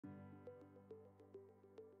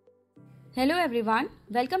Hello everyone,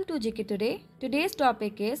 welcome to GK Today. Today's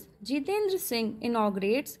topic is Jitendra Singh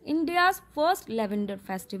inaugurates India's first Lavender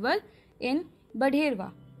Festival in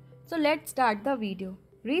Bhaderwah. So let's start the video.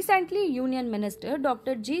 Recently, Union Minister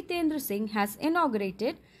Dr Jitendra Singh has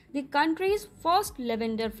inaugurated the country's first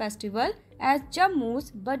Lavender Festival at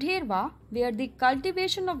Jammu's Bhaderwah, where the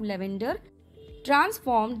cultivation of lavender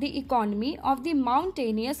transformed the economy of the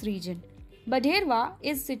mountainous region. Bhaderwah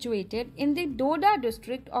is situated in the Doda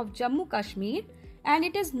district of Jammu Kashmir and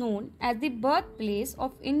it is known as the birthplace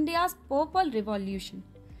of India's Purple Revolution.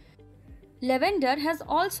 Lavender has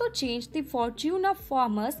also changed the fortune of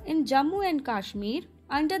farmers in Jammu and Kashmir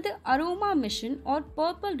under the Aroma Mission or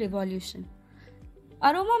Purple Revolution.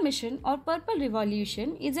 Aroma Mission or Purple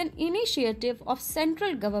Revolution is an initiative of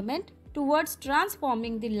central government towards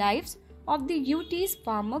transforming the lives of the UT's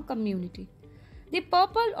farmer community. The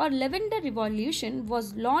Purple or Lavender Revolution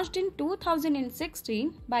was launched in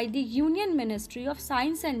 2016 by the Union Ministry of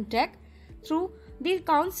Science and Tech through the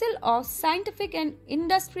Council of Scientific and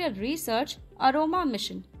Industrial Research Aroma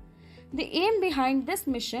Mission. The aim behind this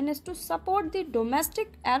mission is to support the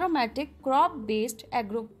domestic aromatic crop-based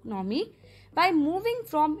agronomy by moving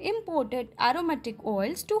from imported aromatic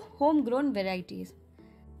oils to homegrown varieties.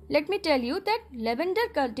 Let me tell you that lavender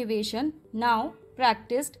cultivation now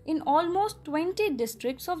practiced in almost 20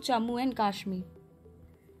 districts of Jammu and Kashmir.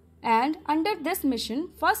 And under this mission,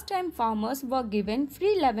 first-time farmers were given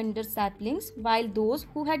free lavender saplings, while those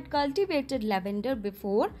who had cultivated lavender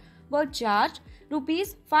before were charged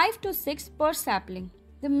rupees 5 to 6 per sapling.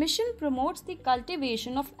 The mission promotes the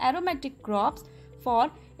cultivation of aromatic crops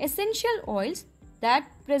for essential oils that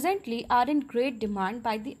presently are in great demand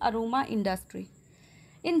by the aroma industry.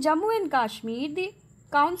 In Jammu and Kashmir, the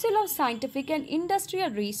Council of Scientific and Industrial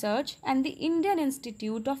Research and the Indian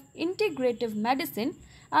Institute of Integrative Medicine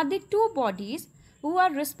are the two bodies who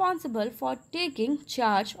are responsible for taking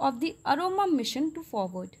charge of the Aroma Mission to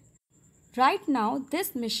forward. Right now,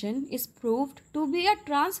 this mission is proved to be a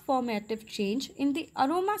transformative change in the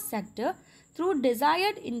aroma sector through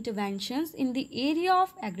desired interventions in the area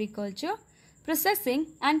of agriculture, processing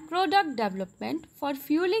and product development for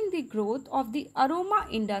fueling the growth of the aroma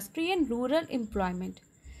industry and rural employment.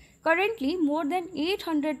 Currently, more than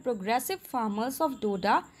 800 progressive farmers of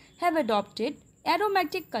Doda have adopted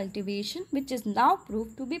aromatic cultivation, which is now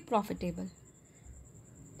proved to be profitable.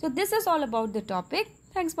 So this is all about the topic.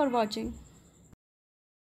 Thanks for watching.